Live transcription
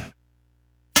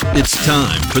It's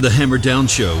time for the Hammer Down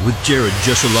Show with Jared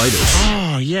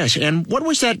Jessulitis. Oh, yes. And what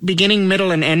was that beginning,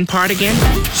 middle, and end part again?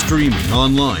 Streaming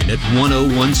online at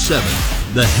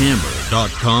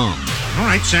 1017thehammer.com. All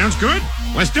right, sounds good.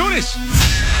 Let's do this.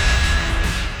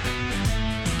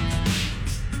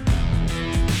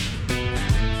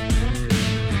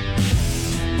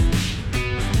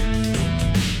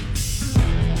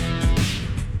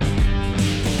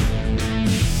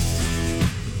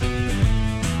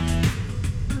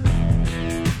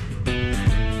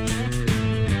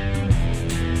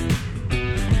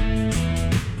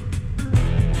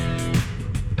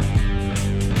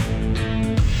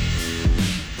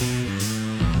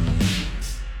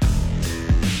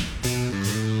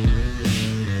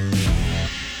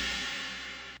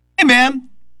 Man,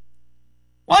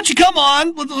 why don't you come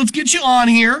on? Let's get you on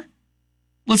here.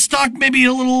 Let's talk maybe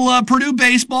a little Purdue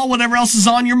baseball, whatever else is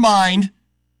on your mind.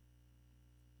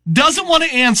 Doesn't want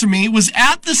to answer me, was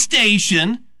at the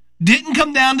station, didn't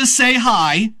come down to say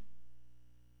hi,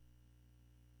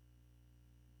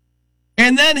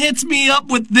 and then hits me up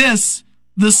with this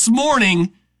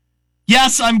morning.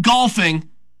 Yes, I'm golfing,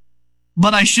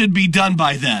 but I should be done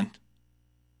by then.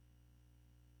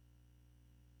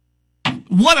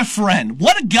 What a friend.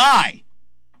 What a guy.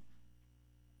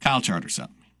 Kyle Charters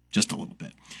up just a little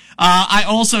bit. I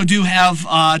also do have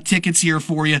tickets here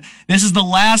for you. This is the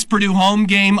last Purdue home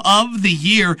game of the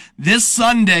year. This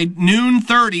Sunday, noon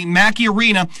 30, Mackey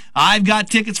Arena. I've got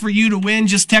tickets for you to win.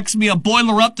 Just text me a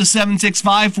boiler up to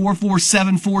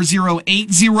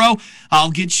 765-447-4080.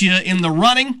 I'll get you in the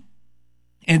running.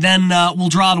 And then we'll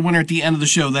draw the winner at the end of the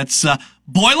show. That's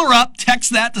boiler up.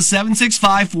 Text that to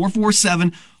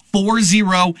 765-447-4080.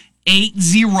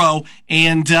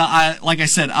 And like I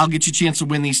said, I'll get you a chance to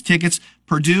win these tickets.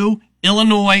 Purdue,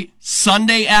 Illinois,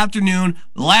 Sunday afternoon,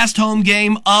 last home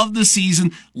game of the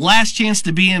season, last chance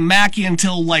to be in Mackey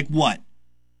until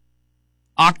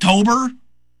October?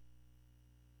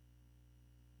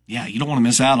 Yeah, you don't want to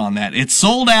miss out on that. It's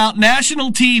sold out,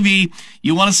 national TV.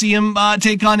 You want to see him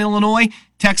take on Illinois?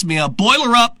 Text me a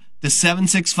boiler up to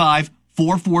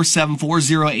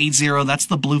 765-447-4080. That's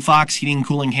the Blue Fox Heating and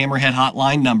Cooling Hammerhead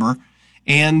hotline number.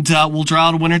 And we'll draw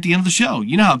out a winner at the end of the show.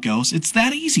 You know how it goes. It's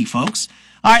that easy, folks.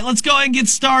 All right, let's go ahead and get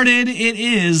started. It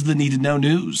is the Need to Know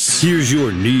News. Here's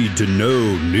your Need to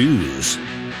Know News.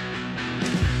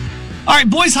 All right,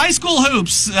 boys high school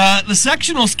hoops. The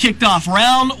sectionals kicked off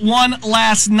round one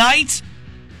last night.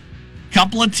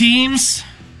 Couple of teams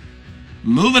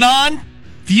moving on.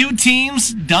 Few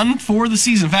teams done for the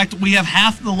season. In fact, we have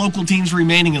half the local teams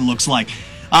remaining, it looks like.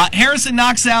 Harrison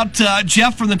knocks out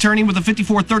Jeff from the Turning with a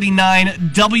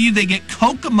 54-39 W. They get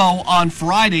Kokomo on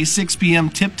Friday, 6 p.m.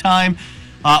 tip time.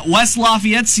 West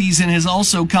Lafayette's season has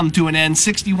also come to an end,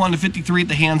 61-53 at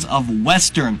the hands of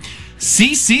Western.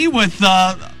 CC with,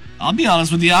 I'll be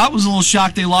honest with you, I was a little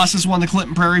shocked they lost this one to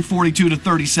Clinton Prairie,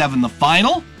 42-37 the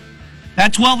final.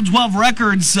 That 12-12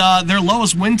 record's their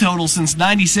lowest win total since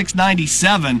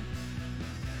 96-97.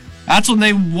 That's when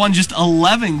they won just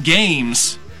 11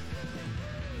 games.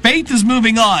 Faith is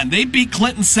moving on. They beat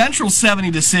Clinton Central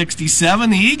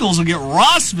 70-67. The Eagles will get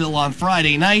Rossville on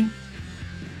Friday night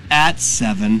at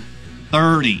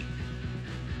 7:30.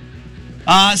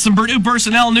 Some Purdue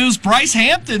personnel news. Bryce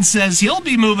Hampton says he'll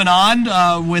be moving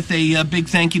on with a big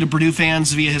thank you to Purdue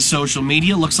fans via his social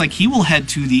media. Looks like he will head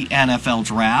to the NFL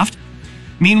draft.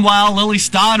 Meanwhile, Lily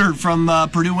Stoddard from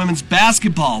Purdue women's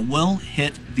basketball will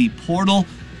hit the portal.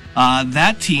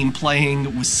 That team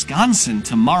playing Wisconsin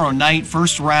tomorrow night,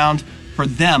 first round for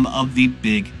them of the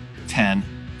Big Ten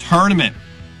tournament.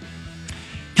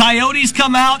 Coyotes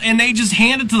come out and they just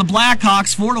hand it to the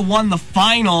Blackhawks 4-1 the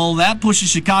final. That pushes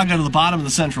Chicago to the bottom of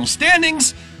the Central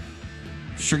standings.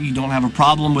 I'm sure you don't have a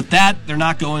problem with that. They're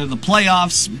not going to the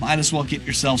playoffs. Might as well get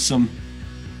yourself some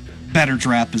better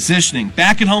draft positioning.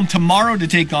 Back at home tomorrow to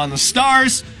take on the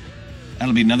Stars.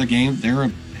 That'll be another game they're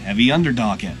a heavy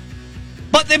underdog in.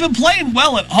 But they've been playing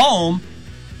well at home.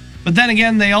 But then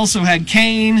again, they also had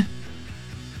Kane,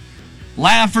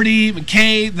 Lafferty,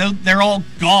 McKay. They're all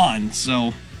gone.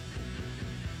 So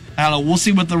I don't know. We'll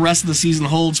see what the rest of the season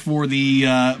holds for the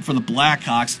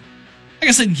Blackhawks. Like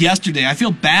I said yesterday, I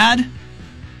feel bad.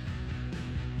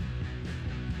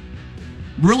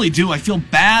 Really do. I feel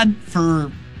bad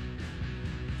for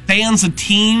fans of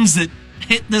teams that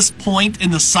hit this point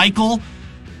in the cycle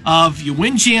of you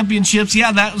win championships.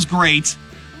 Yeah, that was great.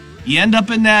 You end up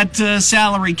in that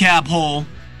salary cap hole.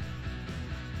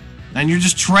 And you're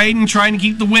just trying to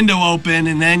keep the window open,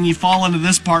 and then you fall into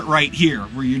this part right here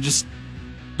where you're just,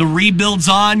 the rebuild's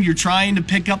on, you're trying to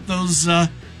pick up those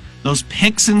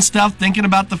picks and stuff, thinking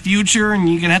about the future, and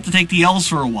you're going to have to take the L's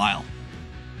for a while.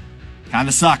 Kind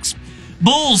of sucks.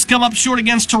 Bulls come up short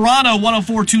against Toronto,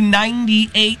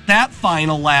 104-98, that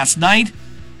final last night.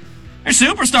 Their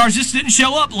superstars just didn't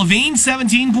show up. Levine,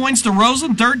 17 points.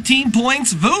 DeRozan, 13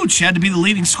 points. Vooch had to be the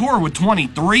leading scorer with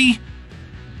 23.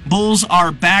 Bulls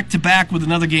are back-to-back with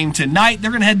another game tonight.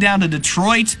 They're going to head down to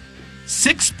Detroit.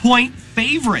 6-point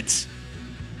favorites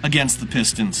against the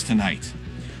Pistons tonight.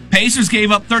 Pacers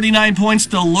gave up 39 points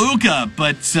to Luka,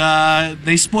 but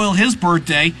they spoiled his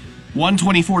birthday,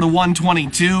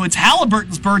 124-122. It's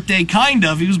Halliburton's birthday, kind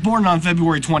of. He was born on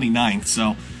February 29th,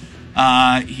 so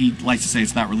he likes to say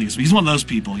it's not really his. He's one of those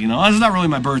people, you know. It's not really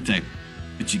my birthday,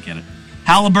 but you get it.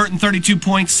 Halliburton, 32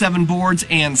 points, 7 boards,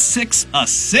 and 6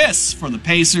 assists for the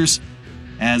Pacers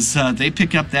as they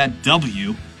pick up that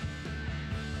W.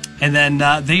 And then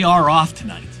they are off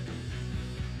tonight.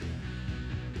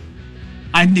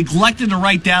 I neglected to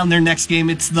write down their next game.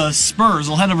 It's the Spurs.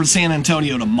 They'll head over to San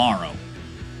Antonio tomorrow.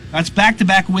 That's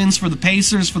back-to-back wins for the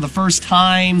Pacers for the first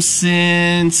time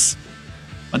since...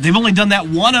 But they've only done that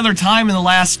one other time in the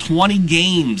last 20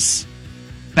 games.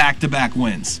 Back-to-back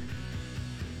wins.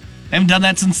 They haven't done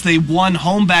that since they won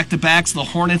home back-to-backs, the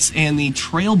Hornets and the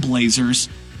Trailblazers.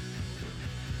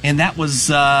 And that was,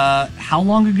 how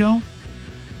long ago?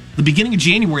 The beginning of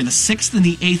January, the 6th and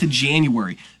the 8th of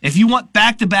January. If you want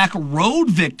back-to-back road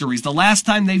victories, the last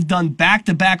time they've done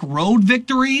back-to-back road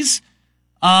victories,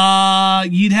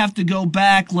 you'd have to go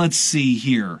back, let's see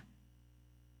here.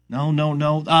 No.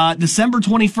 December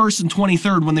 21st and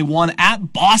 23rd when they won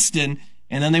at Boston,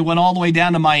 and then they went all the way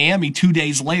down to Miami 2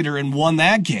 days later and won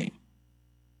that game.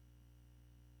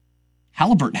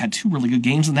 Halliburton had 2 really good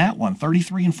games in that one,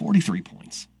 33 and 43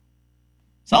 points.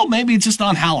 So maybe it's just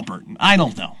on Halliburton. I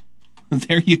don't know.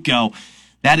 There you go.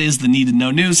 That is the need to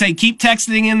know news. Hey, keep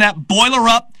texting in that boiler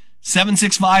up.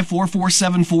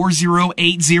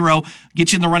 765-447-4080.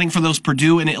 Get you in the running for those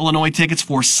Purdue and Illinois tickets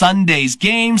for Sunday's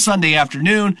game, Sunday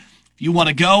afternoon. If you want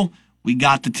to go, we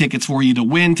got the tickets for you to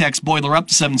win. Text boiler up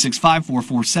to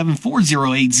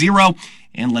 765-447-4080.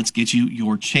 And let's get you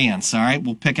your chance. All right,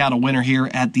 we'll pick out a winner here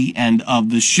at the end of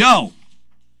the show.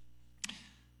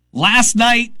 Last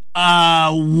night,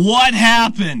 what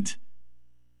happened?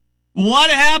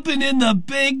 What happened in the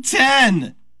Big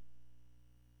Ten?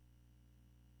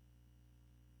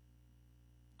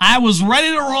 I was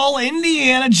ready to roll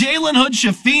Indiana, Jalen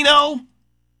Hood-Schifino.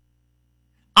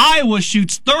 Iowa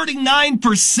shoots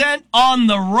 39% on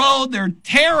the road. They're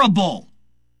terrible.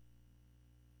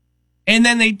 And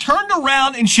then they turned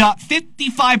around and shot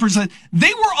 55%.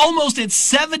 They were almost at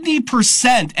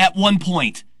 70% at one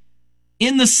point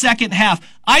in the second half.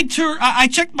 I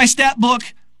checked my stat book,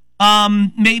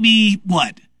 about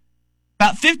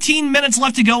 15 minutes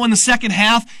left to go in the second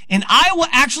half, and Iowa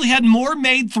actually had more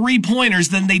made three-pointers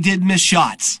than they did missed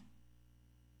shots.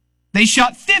 They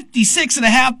shot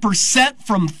 56.5%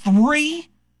 from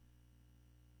three,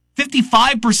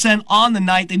 55% on the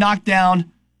night. They knocked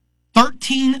down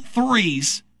 13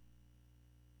 threes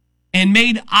and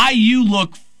made IU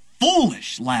look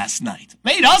foolish last night.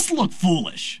 Made us look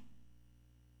foolish.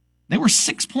 They were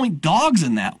 6-point dogs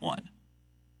in that one.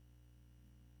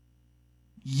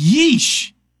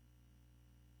 Yeesh.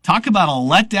 Talk about a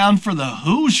letdown for the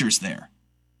Hoosiers there.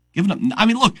 Giving up. I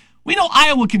mean, look, we know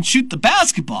Iowa can shoot the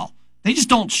basketball. They just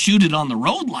don't shoot it on the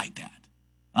road like that.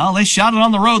 Well, they shot it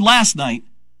on the road last night.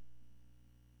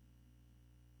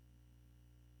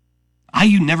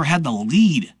 IU never had the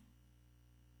lead.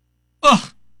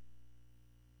 Ugh.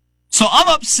 So I'm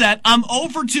upset. I'm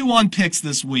over 2 on picks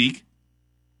this week.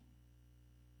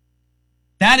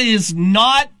 That is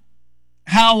not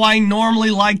how I normally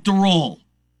like to roll.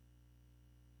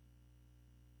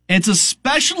 It's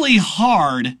especially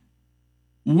hard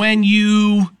when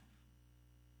you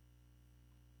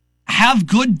have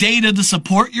good data to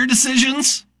support your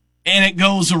decisions and it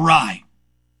goes awry.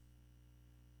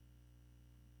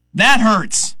 That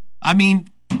hurts. I mean,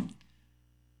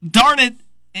 darn it,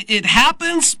 it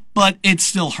happens, but it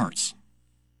still hurts.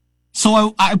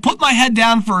 So I put my head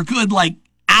down for a good,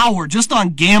 hour just on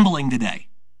gambling today.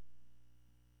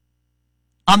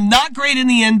 I'm not great in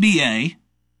the NBA.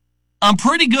 I'm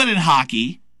pretty good at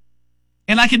hockey.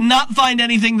 And I could not find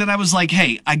anything that I was like,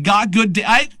 hey, I got good,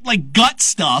 I like gut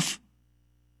stuff.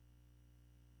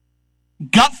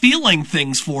 Gut feeling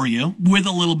things for you with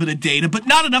a little bit of data, but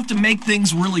not enough to make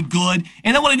things really good.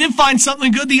 And then when I did find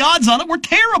something good, the odds on it were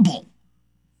terrible.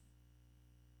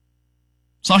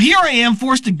 So here I am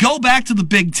forced to go back to the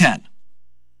Big Ten.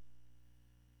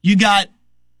 You got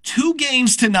 2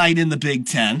 games tonight in the Big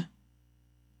Ten.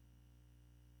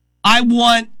 I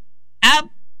want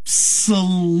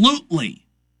absolutely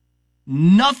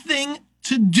nothing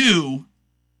to do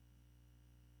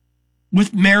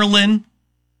with Maryland,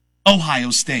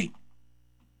 Ohio State.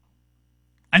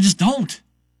 I just don't.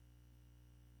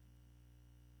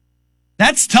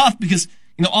 That's tough because,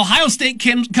 Ohio State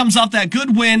comes off that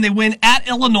good win. They win at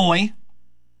Illinois.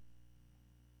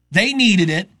 They needed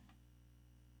it.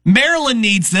 Maryland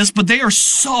needs this, but they are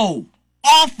so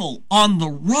awful on the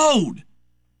road.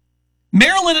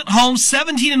 Maryland at home,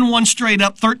 17-1 straight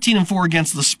up, 13-4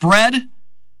 against the spread.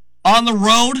 On the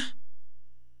road,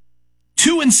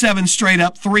 2-7 straight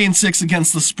up, 3-6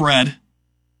 against the spread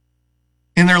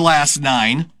in their last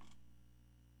 9.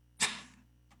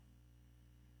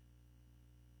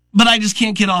 But I just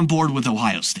can't get on board with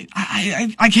Ohio State.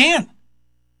 I can't.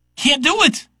 Can't do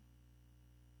it.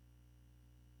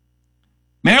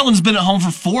 Maryland's been at home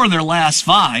for 4 of their last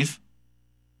 5.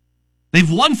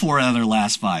 They've won 4 out of their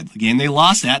last 5. The game they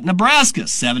lost at Nebraska,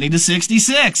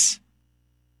 70-66.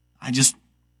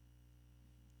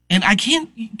 And I can't,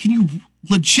 can you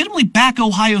legitimately back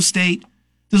Ohio State?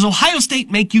 Does Ohio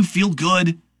State make you feel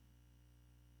good?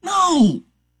 No.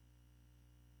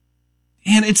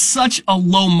 And it's such a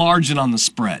low margin on the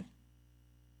spread.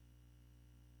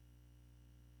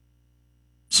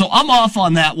 So I'm off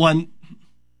on that one.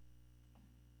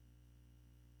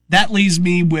 That leaves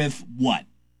me with what?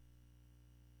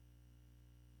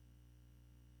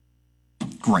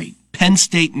 Great. Penn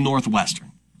State and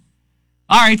Northwestern.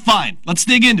 All right, fine. Let's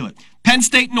dig into it. Penn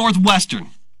State Northwestern.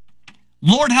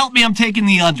 Lord help me, I'm taking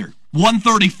the under.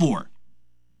 134.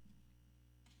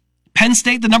 Penn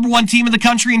State, the number 1 team in the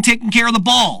country in taking care of the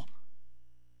ball.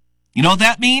 You know what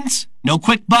that means? No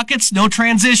quick buckets, no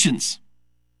transitions.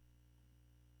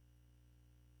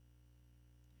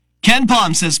 Ken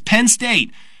Palm says Penn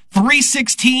State,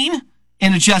 316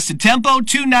 in adjusted tempo,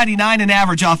 299 in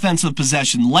average offensive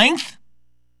possession length.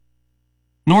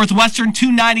 Northwestern,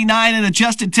 299 in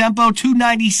adjusted tempo,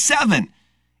 297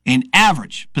 in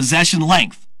average possession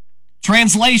length.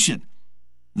 Translation,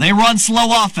 they run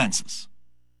slow offenses.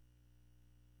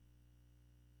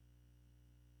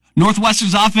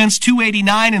 Northwestern's offense,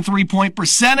 289 in three-point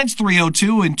percentage,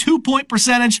 302 in two-point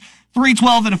percentage,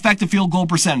 312 in effective field goal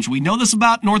percentage. We know this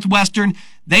about Northwestern.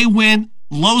 They win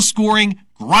low-scoring,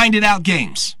 grinded-out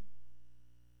games.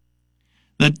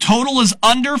 The total is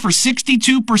under for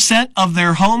 62% of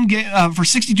their for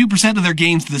 62% of their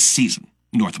games this season.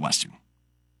 Northwestern.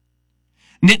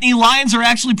 Nittany Lions are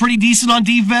actually pretty decent on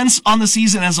defense on the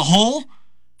season as a whole.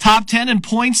 Top 10 in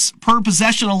points per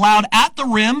possession allowed at the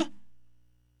rim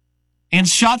and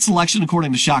shot selection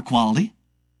according to shot quality.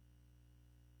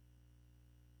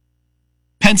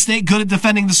 Penn State good at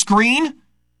defending the screen.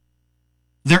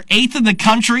 They're 8th in the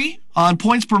country on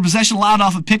points per possession allowed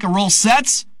off of pick and roll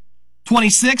sets.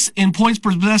 26 in points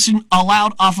per possession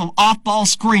allowed off of off-ball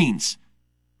screens.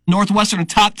 Northwestern, a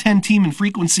top 10 team in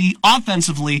frequency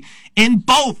offensively in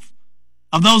both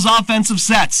of those offensive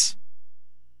sets.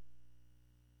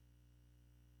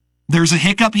 There's a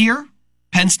hiccup here.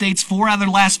 Penn State's 4 out of their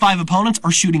last 5 opponents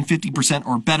are shooting 50%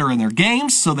 or better in their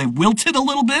games, so they wilted a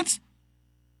little bit.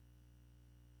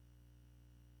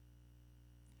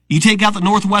 You take out the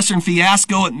Northwestern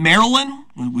fiasco at Maryland,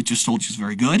 we just told you is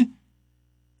very good.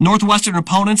 Northwestern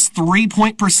opponents'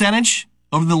 3-point percentage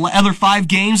over the other 5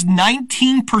 games,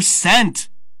 19%.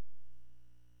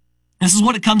 This is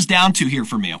what it comes down to here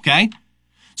for me, okay?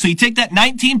 So you take that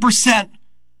 19%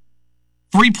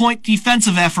 3-point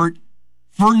defensive effort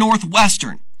for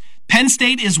Northwestern. Penn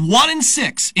State is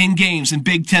 1-6 in games in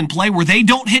Big Ten play where they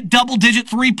don't hit double-digit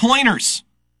 3-pointers.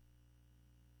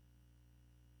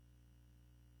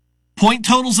 Point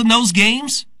totals in those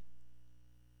games,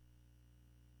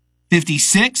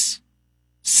 56,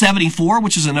 74,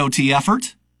 which is an OT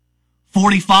effort,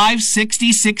 45,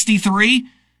 60, 63,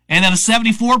 and then a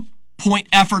 74-point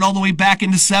effort all the way back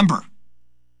in December.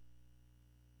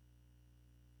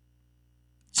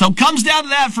 So it comes down to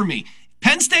that for me.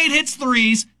 Penn State hits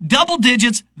threes, double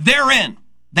digits, they're in.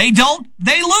 They don't,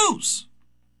 they lose.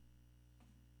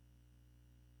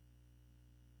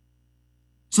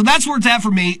 So that's where it's at for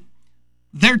me.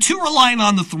 They're too reliant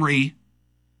on the 3.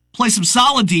 Play some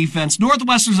solid defense.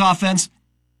 Northwestern's offense,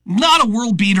 not a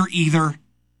world beater either.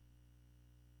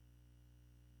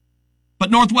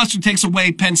 But Northwestern takes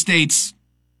away Penn State's,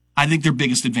 I think, their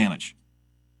biggest advantage.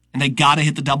 And they got to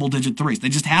hit the double-digit threes. They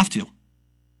just have to.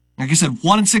 Like I said,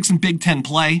 1-6 in Big Ten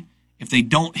play. If they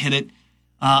don't hit it,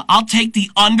 I'll take the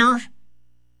under.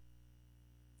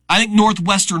 I think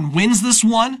Northwestern wins this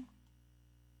one.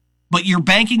 But you're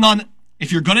banking on,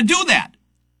 if you're going to do that,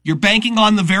 you're banking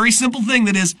on the very simple thing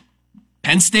that is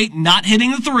Penn State not hitting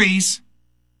the threes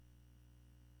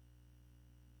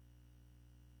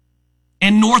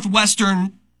and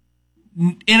Northwestern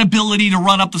inability to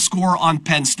run up the score on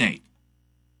Penn State.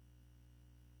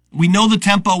 We know the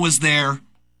tempo was there.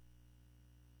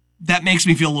 That makes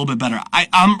me feel a little bit better.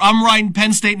 I'm riding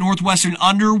Penn State Northwestern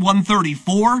under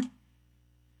 134.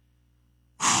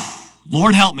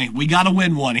 Lord help me. We got to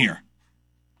win one here.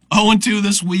 0-2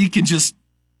 this week and just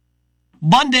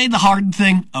Monday, the hard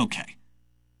thing. Okay.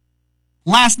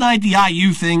 Last night, the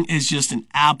IU thing is just an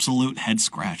absolute head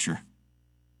scratcher.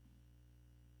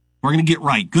 We're going to get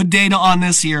right. Good data on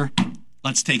this here.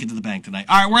 Let's take it to the bank tonight.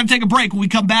 All right, we're going to take a break. When we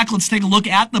come back, let's take a look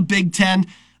at the Big Ten.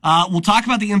 We'll talk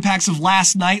about the impacts of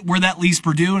last night, where that leaves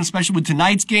Purdue, and especially with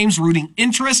tonight's games, rooting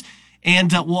interest.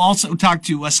 And we'll also talk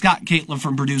to Scott and Caitlin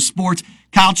from Purdue Sports.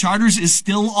 Kyle Charters is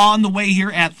still on the way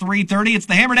here at 3:30. It's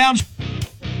the Hammer Down.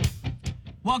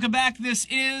 Welcome back. This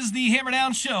is the Hammer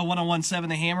Down Show, 1017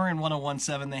 The Hammer and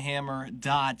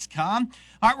 1017thehammer.com.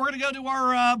 All right, we're going to go to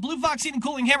our Blue Fox Heating and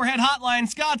Cooling Hammerhead hotline.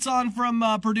 Scott's on from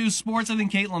Purdue Sports. I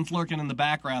think Caitlin's lurking in the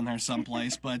background there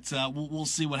someplace, but we'll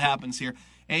see what happens here.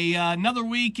 Another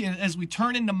week as we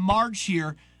turn into March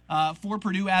here for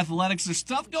Purdue Athletics. There's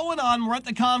stuff going on. We're at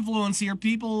the confluence here.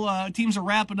 Teams are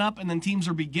wrapping up, and then teams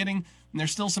are beginning, and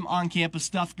there's still some on-campus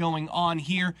stuff going on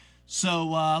here. So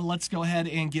let's go ahead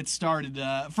and get started.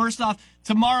 First off,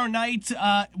 tomorrow night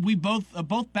we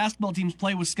both basketball teams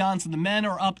play Wisconsin. The men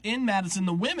are up in Madison.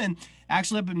 The women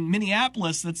actually up in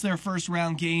Minneapolis. That's their first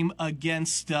round game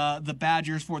against the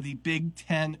Badgers for the Big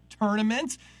Ten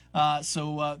tournament.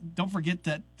 So don't forget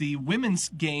that the women's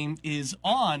game is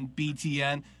on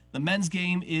BTN. The men's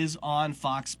game is on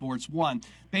Fox Sports 1.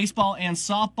 Baseball and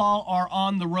softball are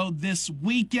on the road this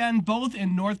weekend, both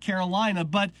in North Carolina,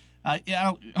 but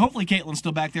hopefully Caitlin's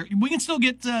still back there. We can still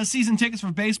get season tickets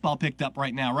for baseball picked up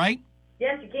right now, right?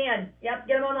 Yes, you can. Yep,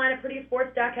 get them online at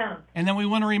PurdueSports.com. And then we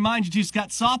want to remind you, too, Scott,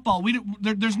 softball.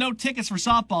 There's no tickets for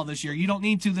softball this year. You don't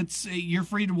need to. You're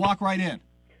free to walk right in.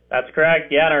 That's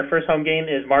correct. Yeah, and our first home game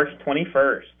is March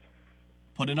 21st.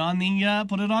 Put it on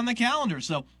the calendar.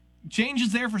 So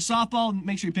changes there for softball.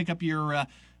 Make sure you pick up your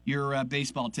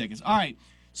baseball tickets. All right.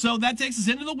 So that takes us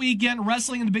into the weekend.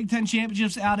 Wrestling in the Big Ten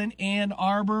Championships out in Ann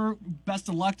Arbor. Best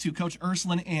of luck to Coach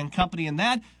Ursuline and company in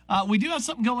that. We do have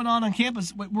something going on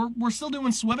campus. We're still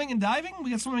doing swimming and diving. We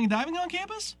got swimming and diving on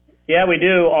campus? Yeah, we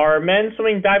do. Our men's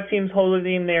swimming dive team's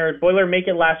holding their Boiler Make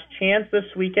It Last Chance this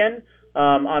weekend.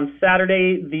 On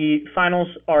Saturday, the finals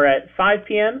are at 5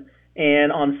 p.m.,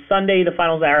 and on Sunday, the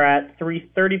finals are at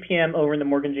 3:30 p.m. over in the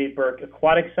Morgan J. Burke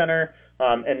Aquatic Center.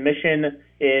 Admission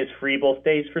is free both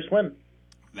days for swim.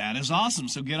 That is awesome.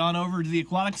 So get on over to the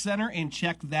Aquatic Center and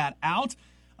check that out.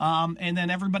 And then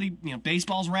everybody,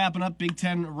 baseball's wrapping up. Big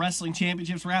Ten Wrestling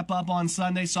Championships wrap up on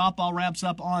Sunday. Softball wraps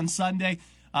up on Sunday.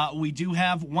 We do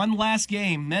have one last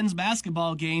game, men's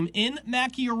basketball game in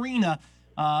Mackey Arena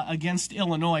against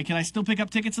Illinois. Can I still pick up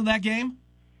tickets to that game?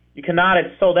 You cannot.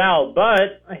 It's sold out,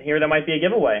 but I hear that might be a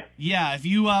giveaway. Yeah, if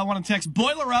you want to text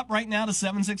Boiler Up right now to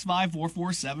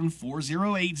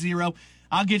 765-447-4080,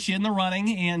 I'll get you in the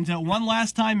running. And one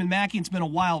last time in Mackey, it's been a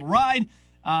wild ride.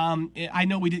 I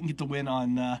know we didn't get the win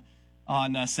on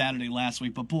Saturday last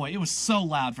week, but boy, it was so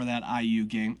loud for that IU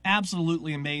game.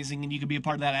 Absolutely amazing, and you can be a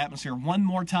part of that atmosphere one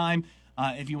more time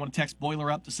if you want to text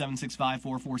Boiler Up to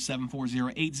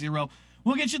 765-447-4080.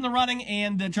 We'll get you in the running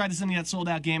and try to send you that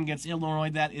sold-out game against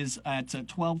Illinois. That is at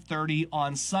 12:30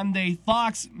 on Sunday.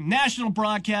 Fox national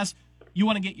broadcast. You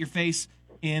want to get your face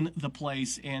in the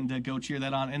place and go cheer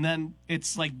that on. And then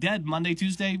it's like dead Monday,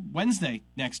 Tuesday, Wednesday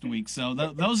next week. So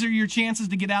those are your chances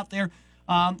to get out there.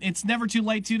 It's never too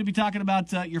late, too, to be talking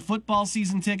about your football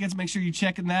season tickets. Make sure you're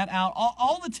checking that out.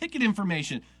 All the ticket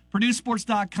information,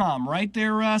 PurdueSports.com, right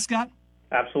there, Scott?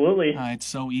 Absolutely. It's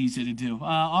so easy to do.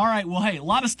 All right. Well, hey, a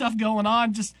lot of stuff going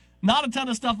on. Just not a ton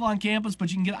of stuff on campus, but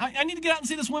you can get. I need to get out and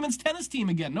see this women's tennis team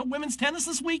again. No women's tennis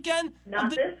this weekend? Not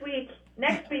this week.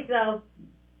 Next week, though.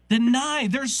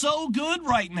 They're so good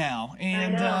right now.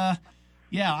 And I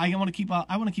want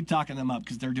to keep talking them up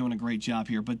because they're doing a great job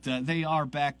here. But they are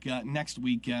back next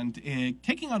weekend,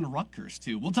 taking on Rutgers,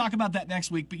 too. We'll talk about that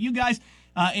next week. But you guys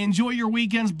enjoy your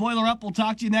weekends. Boiler Up. We'll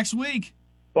talk to you next week.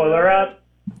 Boiler Up.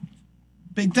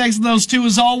 Big thanks to those two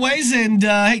as always. And,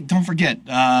 hey, don't forget,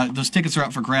 those tickets are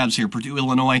up for grabs here, Purdue,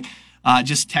 Illinois.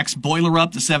 Just text Boiler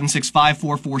Up to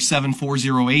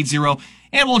 765-447-4080,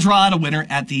 and we'll draw out a winner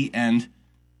at the end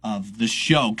of the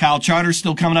show. Kyle Charter's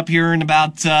still coming up here in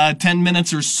about 10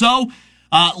 minutes or so.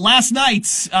 Last night,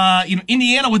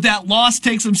 Indiana with that loss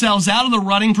takes themselves out of the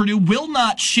running. Purdue will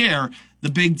not share the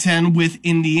Big Ten with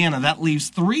Indiana. That leaves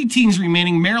three teams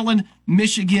remaining: Maryland,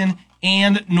 Michigan,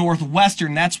 and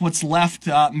Northwestern. That's what's left.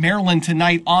 Maryland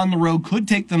tonight on the road could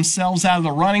take themselves out of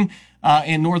the running,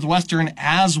 and Northwestern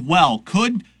as well.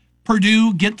 Could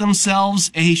Purdue get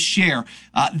themselves a share.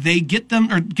 They get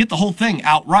the whole thing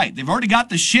outright. They've already got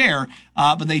the share,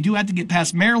 but they do have to get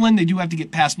past Maryland. They do have to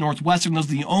get past Northwestern. Those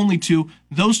are the only two.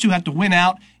 Those two have to win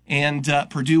out, and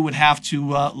Purdue would have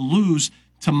to lose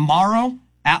tomorrow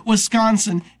at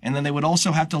Wisconsin, and then they would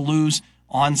also have to lose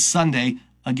on Sunday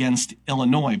against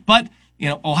Illinois. But,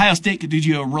 Ohio State could do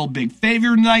you a real big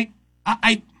favor tonight.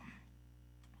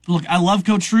 Look, I love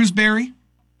Coach Shrewsbury.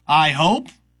 I hope,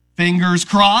 fingers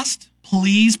crossed,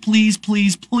 please, please,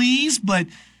 please, please, but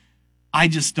I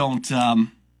just don't, I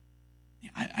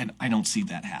don't see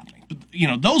that happening. But,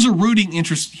 those are rooting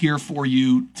interests here for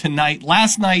you tonight.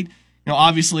 Last night,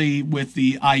 obviously with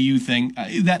the IU thing,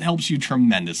 that helps you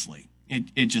tremendously.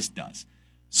 It just does.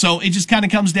 So it just kind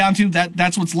of comes down to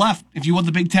that's what's left. If you want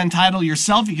the Big Ten title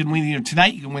yourself, you can win either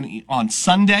tonight, you can win on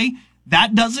Sunday.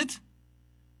 That does it.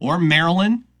 Or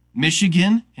Maryland,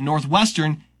 Michigan, and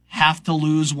Northwestern have to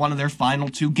lose one of their final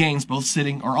two games, all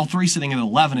three sitting at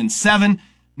 11-7.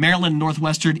 Maryland and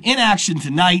Northwestern in action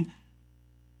tonight.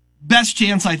 Best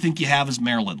chance I think you have is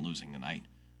Maryland losing tonight.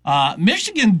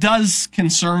 Michigan does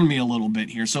concern me a little bit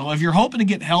here. So if you're hoping to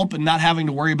get help and not having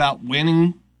to worry about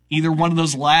winning either one of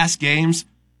those last games,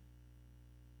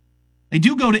 they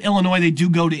do go to Illinois. They do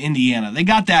go to Indiana. They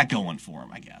got that going for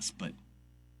them, I guess. But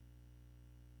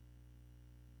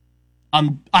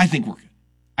I think we're good.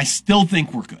 I still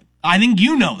think we're good. I think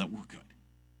you know that we're good.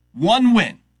 One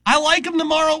win. I like them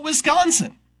tomorrow at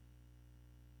Wisconsin.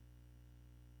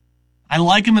 I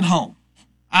like them at home.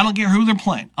 I don't care who they're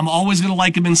playing. I'm always going to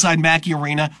like them inside Mackey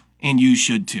Arena, and you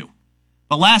should too.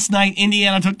 But last night,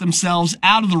 Indiana took themselves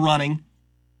out of the running.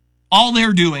 All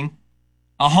they're doing,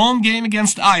 a home game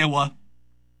against Iowa.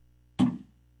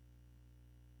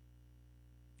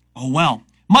 Oh, well.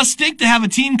 Must stink to have a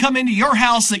team come into your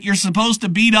house that you're supposed to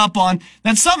beat up on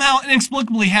that somehow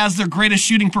inexplicably has their greatest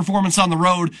shooting performance on the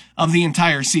road of the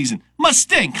entire season. Must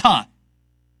stink, huh?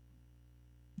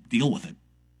 Deal with it.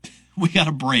 We got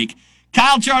a break.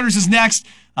 Kyle Charters is next.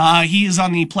 He is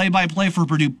on the play-by-play for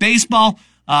Purdue baseball.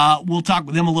 We'll talk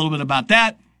with him a little bit about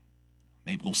that.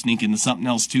 Maybe we'll sneak into something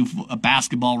else too,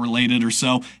 basketball related or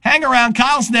so. Hang around.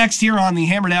 Kyle's next here on the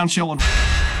Hammer Down Show.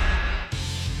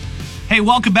 Hey,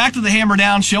 welcome back to the Hammer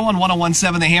Down Show on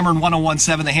 101.7 The Hammer and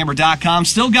 101.7thehammer.com.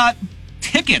 Still got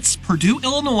tickets. Purdue,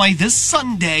 Illinois this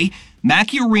Sunday.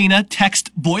 Mackey Arena.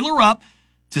 Text Boiler Up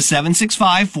to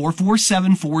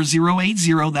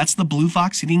 765-447-4080. That's the Blue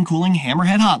Fox Heating and Cooling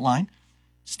Hammerhead Hotline.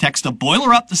 Just text a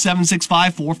Boiler Up to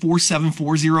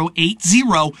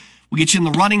 765-447-4080. We'll get you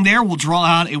in the running there. We'll draw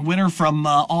out a winner from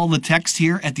all the text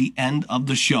here at the end of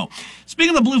the show.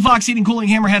 Speaking of the Blue Fox Heating and Cooling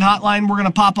Hammerhead Hotline, we're going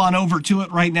to pop on over to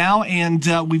it right now. And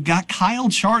we've got Kyle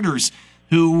Charters,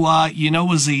 who,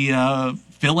 was the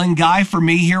fill-in guy for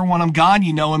me here when I'm gone.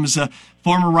 You know him as a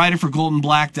former writer for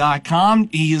GoldenBlack.com.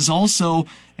 He is also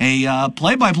a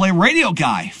play-by-play radio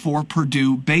guy for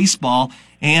Purdue baseball.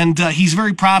 And he's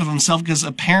very proud of himself because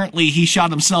apparently he shot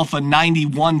himself a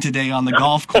 91 today on the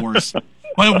golf course.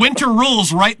 Well, winter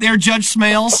rules right there, Judge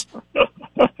Smales.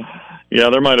 Yeah,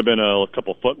 there might have been a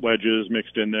couple foot wedges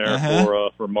mixed in there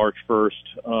for March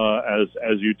 1st,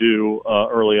 as you do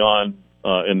early on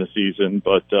in the season.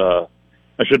 But I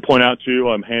should point out, too,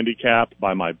 I'm handicapped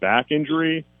by my back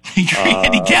injury. You're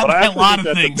handicapped by a lot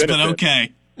of things, but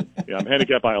okay. Yeah, I'm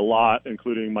handicapped by a lot,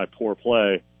 including my poor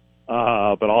play.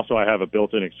 But also I have a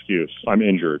built-in excuse. I'm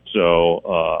injured,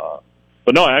 so...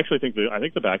 But no, I actually think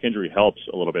the back injury helps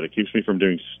a little bit. It keeps me from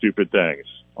doing stupid things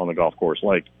on the golf course,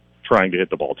 like trying to hit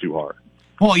the ball too hard.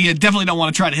 Well, you definitely don't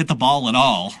want to try to hit the ball at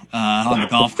all on the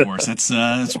golf course.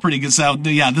 That's pretty good. So,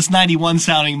 yeah, this 91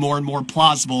 sounding more and more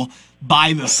plausible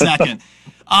by the second.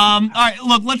 All right,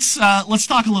 look, let's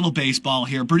talk a little baseball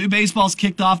here. Purdue baseball's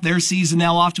kicked off their season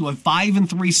now off to a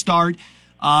 5-3 start.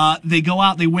 They go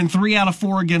out, they win 3 out of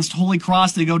 4 against Holy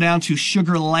Cross. They go down to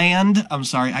Sugar Land. I'm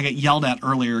sorry, I got yelled at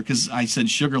earlier because I said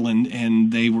Sugarland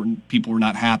and people were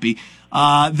not happy.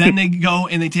 Then they go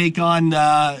and they take on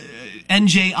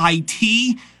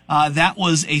NJIT. That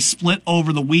was a split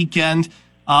over the weekend.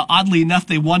 Oddly enough,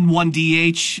 they won 1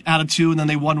 DH out of 2, and then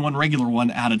they won 1 regular one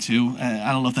out of 2.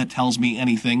 I don't know if that tells me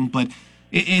anything, but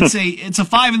it's a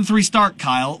 5-3 start,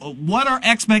 Kyle. What are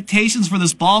expectations for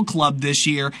this ball club this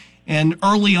year? And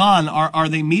early on, are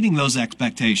they meeting those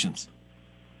expectations?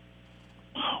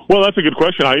 Well, that's a good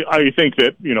question. I think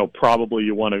that, probably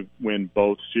you want to win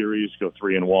both series, go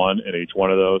 3-1 in each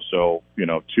one of those. So,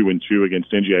 2-2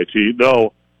 against NJIT,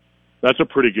 though that's a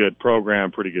pretty good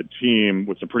program, pretty good team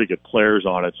with some pretty good players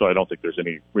on it. So I don't think there's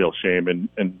any real shame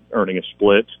in earning a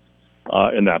split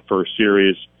in that first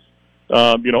series.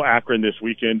 Akron this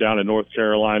weekend down in North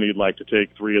Carolina, you'd like to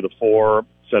take 3 of the 4.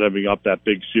 setting up that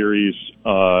big series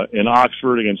in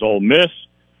Oxford against Ole Miss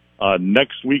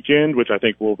next weekend, which I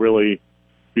think will really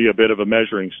be a bit of a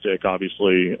measuring stick.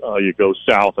 Obviously, you go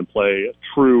south and play a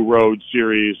true road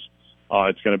series.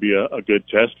 It's going to be a good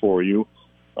test for you.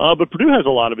 But Purdue has a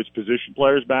lot of its position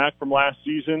players back from last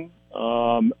season,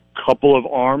 couple of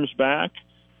arms back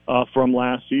from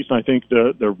last season. I think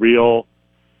the real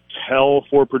tell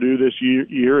for Purdue this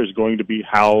year is going to be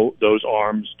how those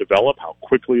arms develop, how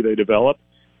quickly they develop,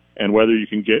 and whether you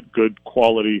can get good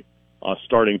quality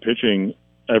starting pitching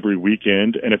every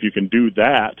weekend. And if you can do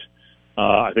that,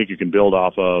 I think you can build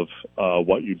off of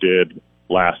what you did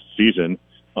last season.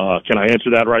 Can I answer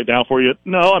that right now for you?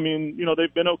 No, I mean,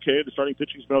 they've been okay. The starting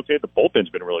pitching's been okay. The bullpen's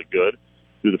been really good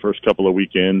through the first couple of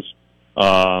weekends.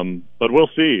 But we'll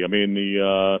see. I mean,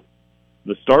 the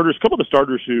starters, a couple of the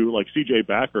starters who, like C.J.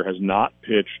 Backer, has not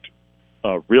pitched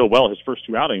real well his first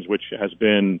two outings, which has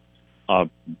been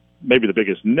maybe the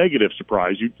biggest negative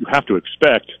surprise. You have to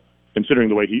expect, considering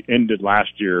the way he ended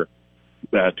last year,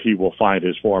 that he will find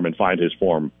his form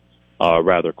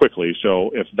rather quickly.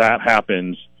 So if that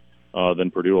happens,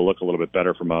 then Purdue will look a little bit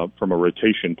better from a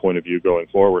rotation point of view going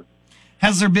forward.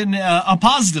 Has there been a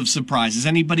positive surprise? Has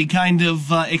anybody kind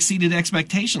of exceeded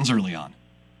expectations early on?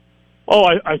 Oh,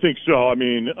 I think so. I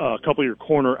mean, a couple of your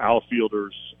corner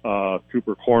outfielders,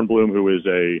 Cooper Kornblum, who is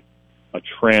a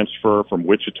transfer from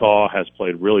Wichita, has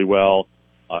played really well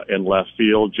in left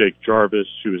field. Jake Jarvis,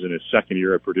 who is in his second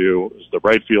year at Purdue, is the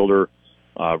right fielder,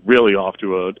 really off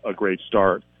to a great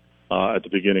start at the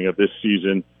beginning of this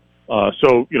season.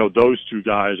 So, those two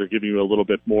guys are giving you a little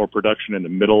bit more production in the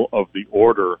middle of the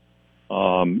order.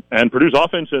 And Purdue's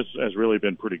offense has really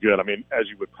been pretty good. I mean, as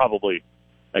you would probably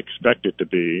expect it to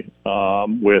be,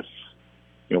 with,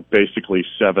 basically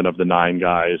 7 of the 9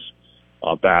 guys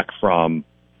back from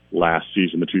last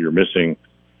season, the 2 you're missing,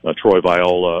 Troy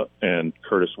Viola and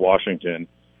Curtis Washington.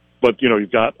 But,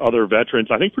 you've got other veterans.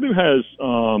 I think Purdue has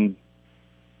a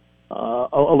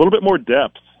little bit more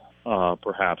depth,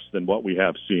 perhaps, than what we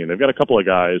have seen. They've got a couple of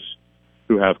guys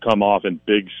who have come off in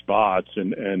big spots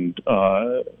and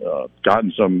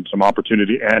gotten some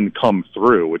opportunity and come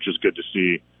through, which is good to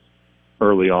see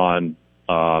early on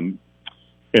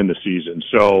in the season.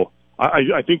 So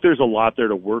I think there's a lot there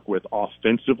to work with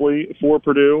offensively for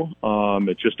Purdue.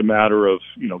 It's just a matter of,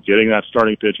 getting that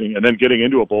starting pitching and then getting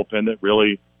into a bullpen that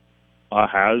really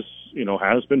has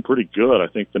been pretty good. I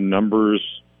think the numbers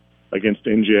against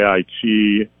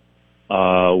NJIT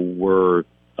were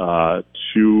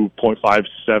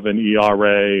 2.57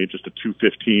 ERA, just a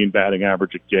 2.15 batting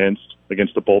average against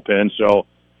the bullpen. So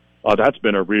that's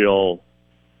been a real.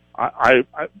 I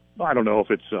don't know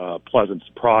if it's a pleasant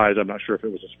surprise. I'm not sure if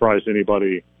it was a surprise to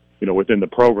anybody, within the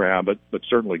program, but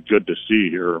certainly good to see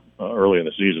here early in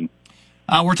the season.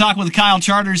 We're talking with Kyle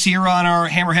Charters here on our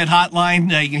Hammerhead Hotline.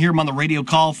 You can hear him on the radio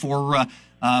call for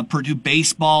Purdue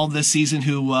baseball this season,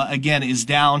 who again is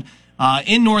down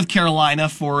in North Carolina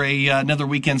for another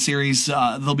weekend series.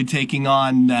 They'll be taking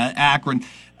on Akron.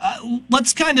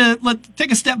 Let's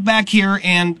take a step back here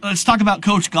and let's talk about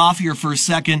Coach Goff here for a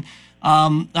second.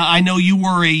 I know you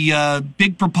were a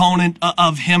big proponent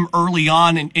of him early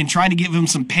on and trying to give him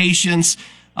some patience.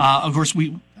 Of course,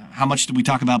 how much did we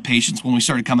talk about patience when we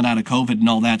started coming out of COVID and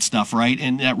all that stuff, right?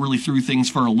 And that really threw things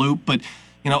for a loop. But,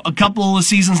 a couple of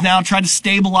seasons now, try to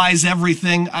stabilize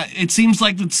everything. It seems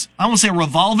like it's, I won't say a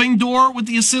revolving door with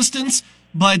the assistants,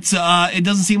 but it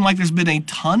doesn't seem like there's been a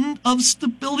ton of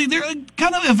stability there.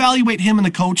 Kind of evaluate him and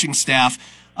the coaching staff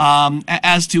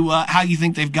as to how you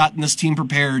think they've gotten this team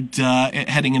prepared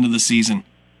heading into the season.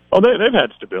 Oh, they've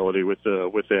had stability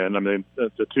within. I mean,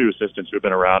 the 2 assistants who have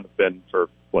been around have been for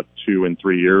 2 and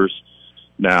 3 years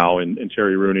now, and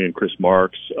Terry Rooney and Chris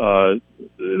Marks.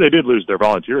 They did lose their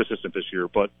volunteer assistant this year,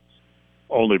 but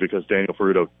only because Daniel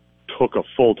Ferruto took a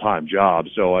full-time job.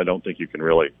 So I don't think you can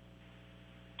really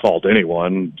fault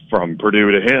anyone from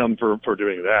Purdue to him for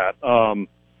doing that.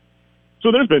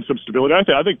 So there's been some stability.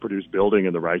 I think Purdue's building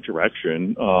in the right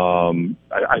direction.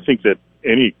 I think that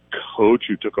any coach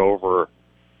who took over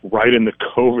right in the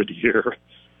COVID year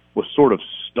was sort of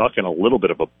stuck in a little bit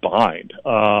of a bind.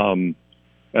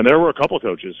 And there were a couple of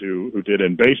coaches who did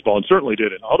in baseball and certainly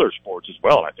did in other sports as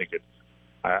well. I think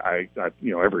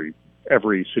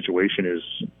every situation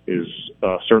is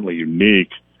certainly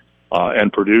unique,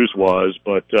 and Purdue's was,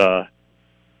 but I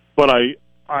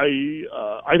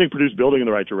think Purdue's building in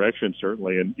the right direction,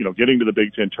 certainly. And, getting to the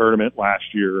Big Ten tournament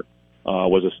last year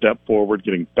was a step forward.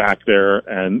 Getting back there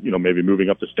and, maybe moving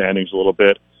up the standings a little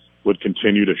bit would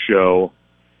continue to show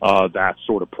that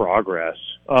sort of progress.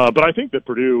 But I think that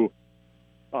Purdue,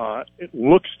 it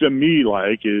looks to me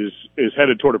like, is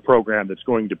headed toward a program that's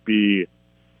going to be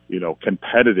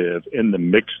competitive in the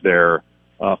mix there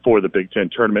for the Big Ten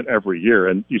tournament every year.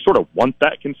 And you sort of want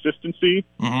that consistency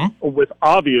with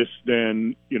obvious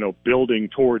then, building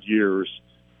toward years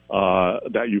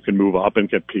that you can move up and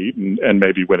compete and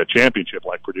maybe win a championship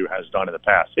like Purdue has done in the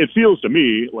past. It feels to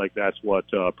me like that's what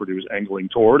Purdue is angling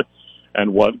toward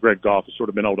and what Greg Goff has sort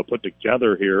of been able to put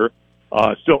together here.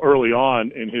 Still early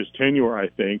on in his tenure, I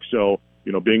think. So,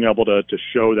 being able to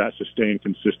show that sustained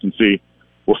consistency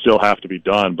will still have to be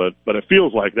done. But it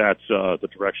feels like that's the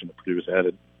direction that Purdue is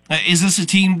headed. Is this a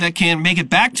team that can make it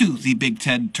back to the Big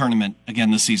Ten tournament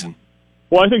again this season?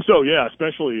 Well, I think so, yeah,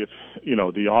 especially if,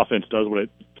 the offense does what it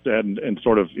said and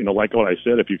sort of, like what I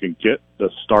said, if you can get the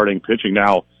starting pitching.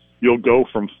 Now, you'll go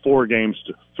from 4 games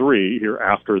to 3 here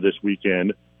after this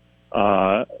weekend,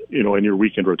 in your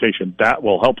weekend rotation. That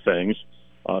will help things,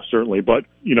 certainly. But,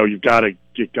 you've got to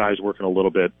get guys working a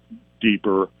little bit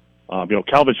deeper.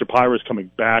 Calvin Shapiro is coming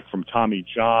back from Tommy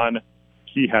John.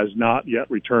 He has not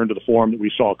yet returned to the form that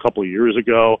we saw a couple of years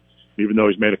ago, even though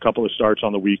he's made a couple of starts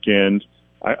on the weekend.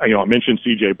 I mentioned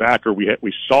C.J. Backer.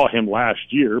 We saw him last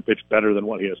year pitch better than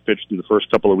what he has pitched through the first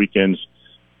couple of weekends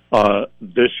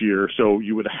this year. So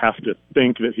you would have to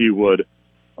think that he would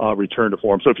return to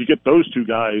form. So if you get those two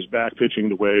guys back pitching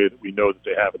the way that we know that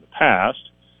they have in the past,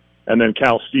 and then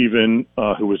Cal Steven,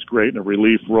 who was great in a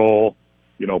relief role,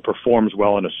 performs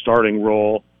well in a starting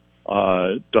role,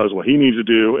 does what he needs to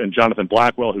do, and Jonathan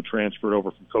Blackwell, who transferred over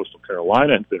from Coastal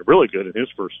Carolina and been really good in his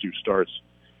first 2 starts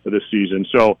of this season.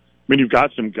 So, you've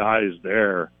got some guys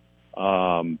there,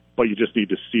 but you just need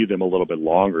to see them a little bit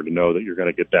longer to know that you're going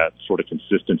to get that sort of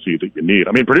consistency that you need.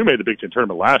 Purdue made the Big Ten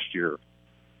tournament last year,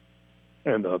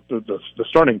 and the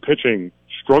starting pitching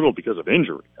struggled because of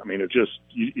injury. It just,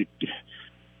 it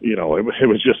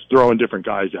was just throwing different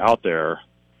guys out there.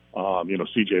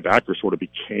 C.J. Backer sort of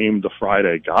became the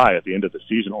Friday guy at the end of the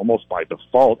season almost by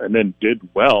default and then did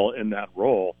well in that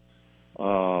role.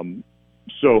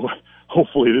 So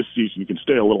hopefully this season you can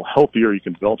stay a little healthier. You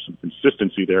can develop some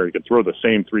consistency there. You can throw the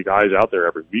same 3 guys out there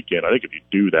every weekend. I think if you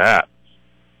do that,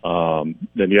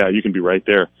 then, yeah, you can be right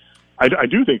there. I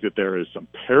do think that there is some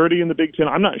parity in the Big Ten.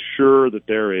 I'm not sure that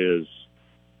there is,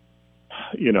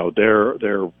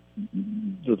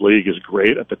 the league is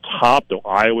great at the top, though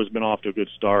Iowa's been off to a good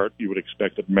start. You would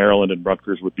expect that Maryland and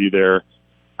Rutgers would be there.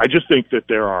 I just think that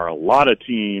there are a lot of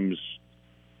teams,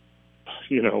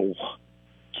 2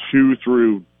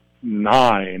 through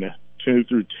 9, 2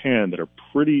 through 10, that are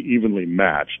pretty evenly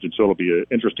matched. And so it'll be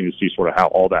interesting to see sort of how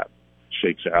all that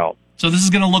shakes out. So this is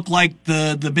going to look like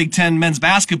the Big Ten men's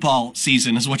basketball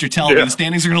season is what you're telling me. The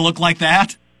standings are going to look like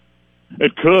that?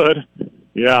 It could.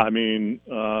 Yeah,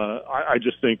 I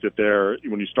just think that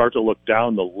when you start to look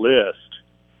down the list,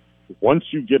 once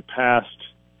you get past,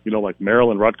 like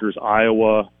Maryland, Rutgers,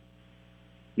 Iowa,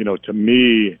 to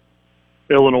me,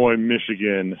 Illinois,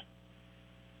 Michigan,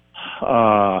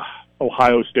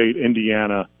 Ohio State,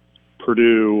 Indiana,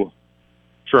 Purdue,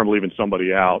 sure I'm leaving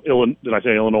somebody out. Did I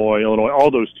say Illinois?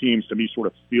 All those teams to me sort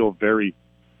of feel very,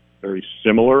 very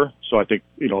similar. So I think,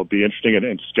 it'll be interesting,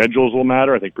 and schedules will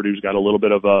matter. I think Purdue's got a little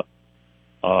bit of a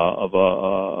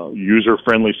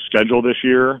user-friendly schedule this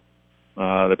year.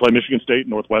 They play Michigan State and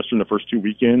Northwestern the first 2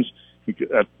 weekends.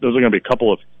 Those are going to be a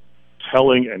couple of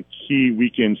telling and key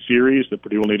weekend series that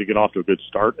Purdue will need to get off to a good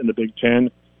start in the Big Ten.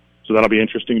 So that'll be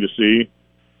interesting to see.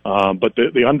 But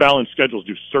the unbalanced schedules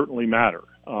do certainly matter,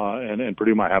 and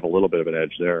Purdue might have a little bit of an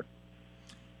edge there.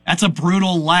 That's a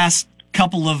brutal last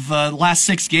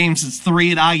 6 games. It's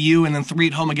 3 at IU and then 3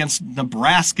 at home against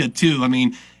Nebraska, too.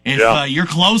 If you're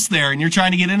close there and you're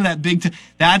trying to get into that Big Ten,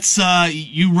 that's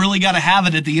you really got to have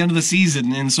it at the end of the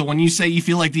season. And so when you say you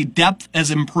feel like the depth has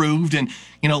improved, and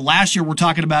last year we're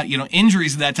talking about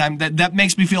injuries at that time, that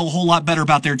makes me feel a whole lot better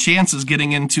about their chances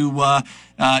getting into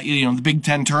the Big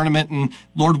Ten tournament and,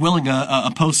 Lord willing,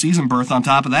 a postseason berth on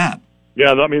top of that.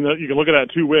 Yeah, you can look at that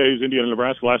 2 ways. Indiana and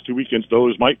Nebraska last 2 weekends,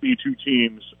 those might be 2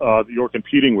 teams that you're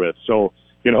competing with. So,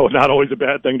 not always a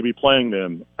bad thing to be playing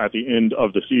them at the end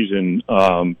of the season,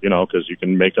 because you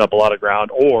can make up a lot of ground,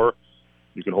 or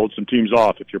you can hold some teams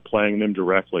off if you're playing them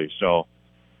directly. So,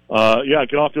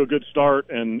 get off to a good start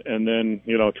and then,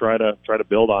 try to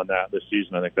build on that this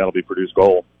season. I think that'll be Purdue's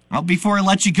goal. Well, before I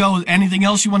let you go, anything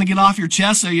else you want to get off your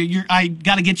chest? I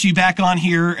got to get you back on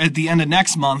here at the end of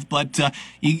next month, but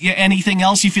anything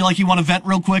else you feel like you want to vent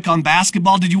real quick on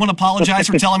basketball? Did you want to apologize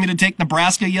for telling me to take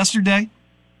Nebraska yesterday?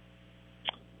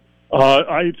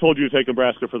 I told you to take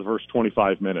Nebraska for the first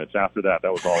 25 minutes. After that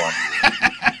was all on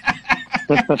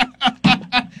you.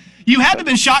 You had to have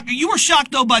been shocked. You were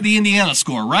shocked, though, by the Indiana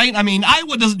score, right?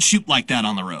 Iowa doesn't shoot like that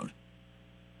on the road.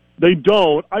 They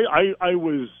don't. I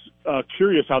was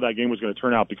curious how that game was going to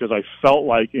turn out because I felt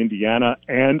like Indiana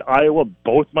and Iowa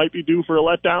both might be due for a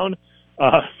letdown.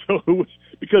 So it was,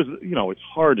 because, it's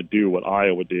hard to do what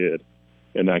Iowa did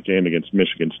in that game against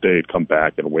Michigan State, come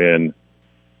back and win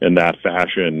in that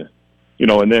fashion.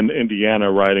 And then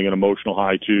Indiana riding an emotional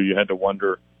high, too. You had to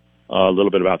wonder a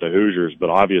little bit about the Hoosiers, but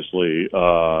obviously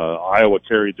Iowa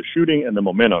carried the shooting and the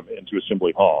momentum into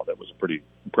Assembly Hall. That was a pretty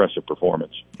impressive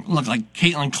performance. Looked like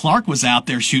Caitlin Clark was out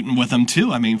there shooting with them,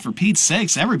 too. I mean, for Pete's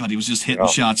sakes, everybody was just hitting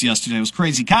shots yesterday. It was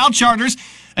crazy. Kyle Charters,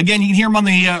 again, you can hear him on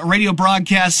the radio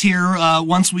broadcast here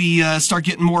once we start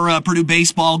getting more Purdue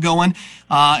baseball going.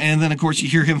 And then, of course, you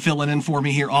hear him filling in for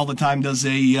me here all the time. Does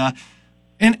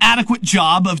an adequate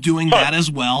job of doing that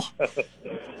as well.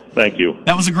 Thank you.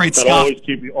 That was a great that scoff.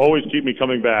 Always keep me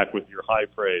coming back with your high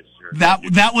praise.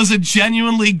 That was a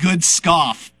genuinely good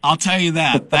scoff. I'll tell you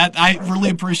that. That I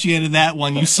really appreciated that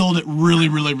one. You sold it really,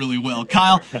 really, really well.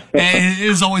 Kyle, it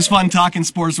is always fun talking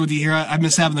sports with you here. I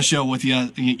miss having the show with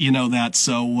you. You know that.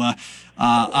 So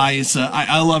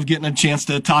I love getting a chance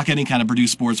to talk any kind of Purdue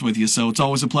sports with you. So it's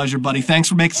always a pleasure, buddy. Thanks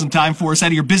for making some time for us out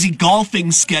of your busy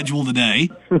golfing schedule today.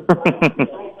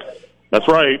 That's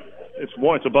right.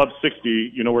 It's above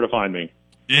 60. You know where to find me.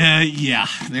 Yeah,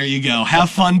 there you go.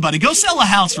 Have fun, buddy. Go sell a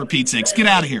house for Pete's sakes. Get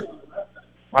out of here.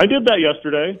 I did that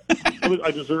yesterday. I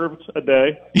deserved a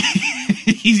day.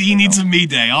 He needs a me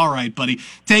day. All right, buddy.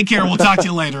 Take care. We'll talk to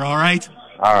you later, all right?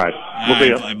 All right. We'll see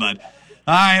you. Bye, bud.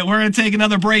 All right, we're going to take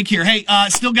another break here. Hey,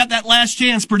 still got that last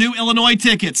chance. Purdue, Illinois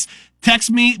tickets.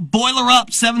 Text me, Boiler Up,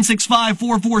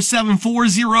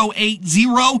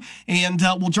 765-447-4080, and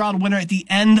we'll draw the winner at the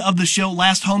end of the show.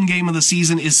 Last home game of the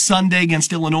season is Sunday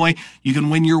against Illinois. You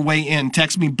can win your way in.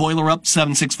 Text me, Boiler Up,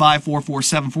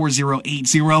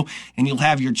 765-447-4080, and you'll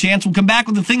have your chance. We'll come back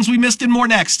with the things we missed and more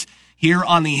next here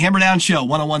on the Hammer Down Show,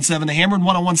 101.7 The Hammer and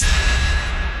 101.7.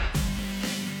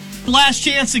 Last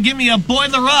chance to give me a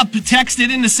Boiler Up. Text it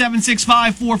into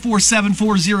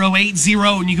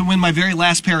 765-447-4080, and you can win my very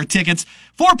last pair of tickets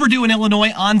for Purdue and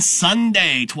Illinois on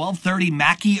Sunday, 12:30,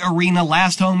 Mackey Arena,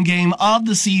 last home game of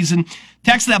the season.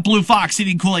 Text that Blue Fox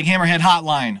Heating Cooling Hammerhead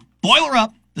hotline. Boiler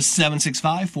Up, the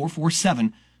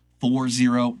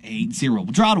 765-447-4080. We'll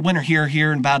draw the winner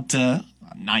here in about 9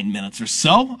 minutes or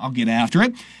so. I'll get after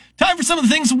it. Time for some of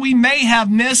the things we may have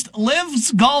missed.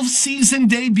 Liv's golf season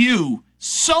debut.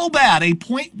 So bad, a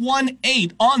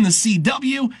 .18 on the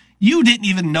CW, you didn't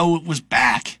even know it was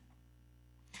back.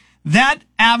 That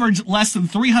averaged less than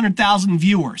 300,000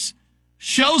 viewers.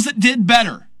 Shows that did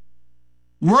better.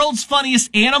 World's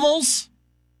Funniest Animals,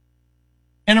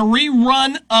 and a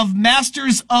rerun of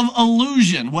Masters of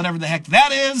Illusion, whatever the heck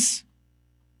that is.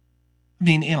 I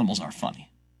mean, animals are funny.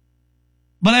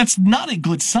 But that's not a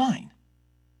good sign.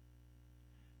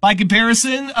 By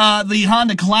comparison, the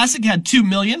Honda Classic had 2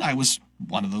 million. I was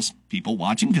one of those people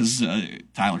watching because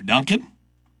Tyler Duncan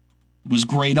was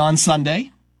great on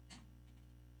Sunday.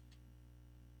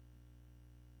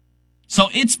 So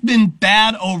it's been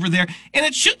bad over there, and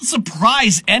it shouldn't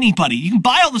surprise anybody. You can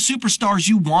buy all the superstars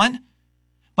you want,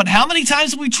 but how many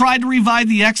times have we tried to revive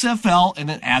the XFL and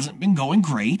it hasn't been going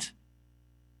great?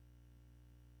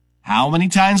 How many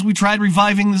times have we tried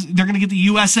reviving this? They're going to get the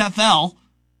USFL,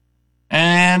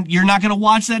 and you're not going to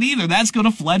watch that either. That's going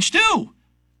to fledge too.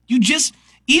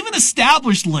 Even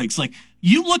established leagues, like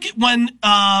you look at when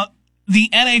the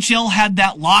NHL had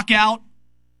that lockout,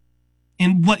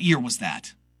 in what year was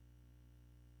that?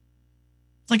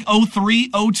 It's like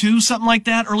 03, 02, something like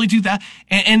that, early 2000.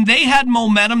 And they had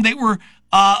momentum. They were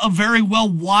a very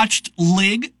well-watched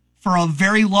league for a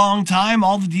very long time.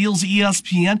 All the deals,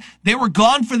 ESPN, they were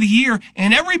gone for the year,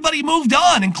 and everybody moved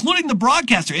on, including the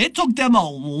broadcaster. It took them a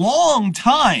long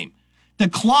time to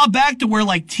claw back to where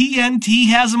like TNT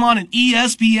has them on and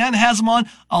ESPN has them on.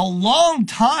 A long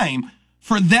time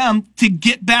for them to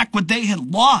get back what they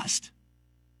had lost.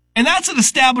 And that's an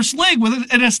established league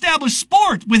with an established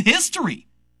sport with history.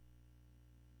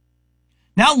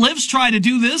 Now Liv's trying to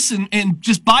do this and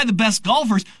just buy the best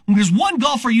golfers. When there's one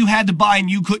golfer you had to buy and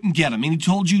you couldn't get him, and he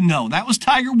told you no. That was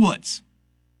Tiger Woods.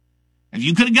 If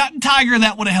you could have gotten Tiger,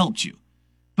 that would have helped you.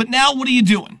 But now what are you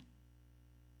doing?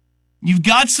 You've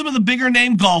got some of the bigger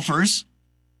name golfers,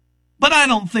 but I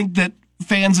don't think that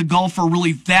fans of golf are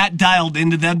really that dialed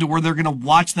into them to where they're going to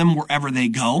watch them wherever they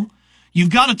go. You've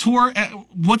got a tour.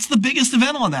 What's the biggest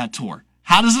event on that tour?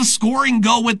 How does the scoring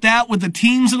go with that, with the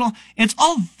teams and all? It's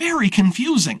all very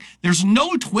confusing. There's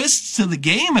no twists to the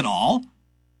game at all.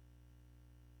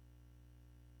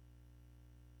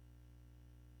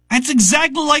 It's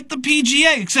exactly like the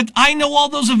PGA, except I know all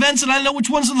those events and I know which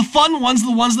ones are the fun ones,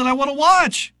 the ones that I want to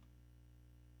watch.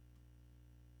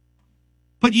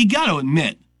 But you got to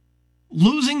admit,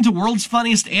 losing to World's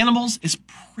Funniest Animals is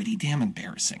pretty damn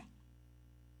embarrassing.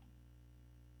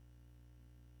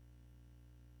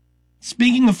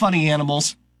 Speaking of funny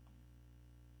animals,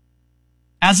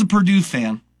 as a Purdue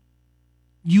fan,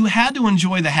 you had to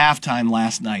enjoy the halftime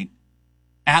last night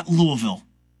at Louisville.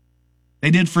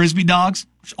 They did Frisbee dogs,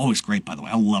 which is always great, by the way.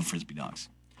 I love Frisbee dogs.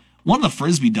 One of the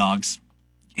Frisbee dogs,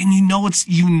 and you know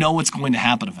it's going to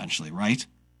happen eventually, right?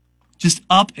 Just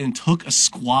up and took a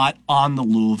squat on the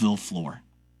Louisville floor.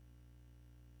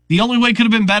 The only way it could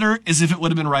have been better is if it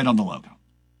would have been right on the logo.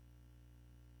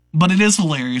 But it is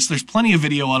hilarious. There's plenty of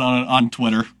video on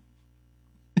Twitter.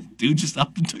 Dude just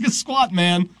up and took a squat,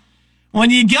 man. When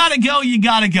you gotta go, you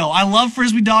gotta go. I love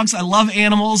Frisbee dogs. I love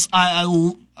animals. I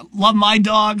love my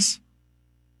dogs.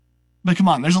 But come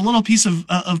on, there's a little piece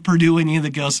of Purdue in you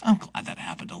that goes, I'm glad that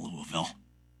happened to Louisville.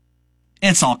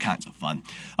 It's all kinds of fun.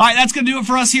 All right, that's going to do it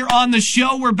for us here on the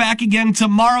show. We're back again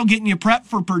tomorrow getting you prepped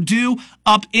for Purdue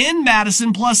up in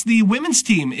Madison. Plus, the women's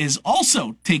team is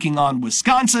also taking on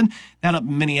Wisconsin down up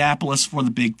in Minneapolis for the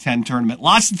Big Ten tournament.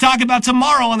 Lots to talk about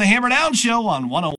tomorrow on the Hammer Down Show on 101.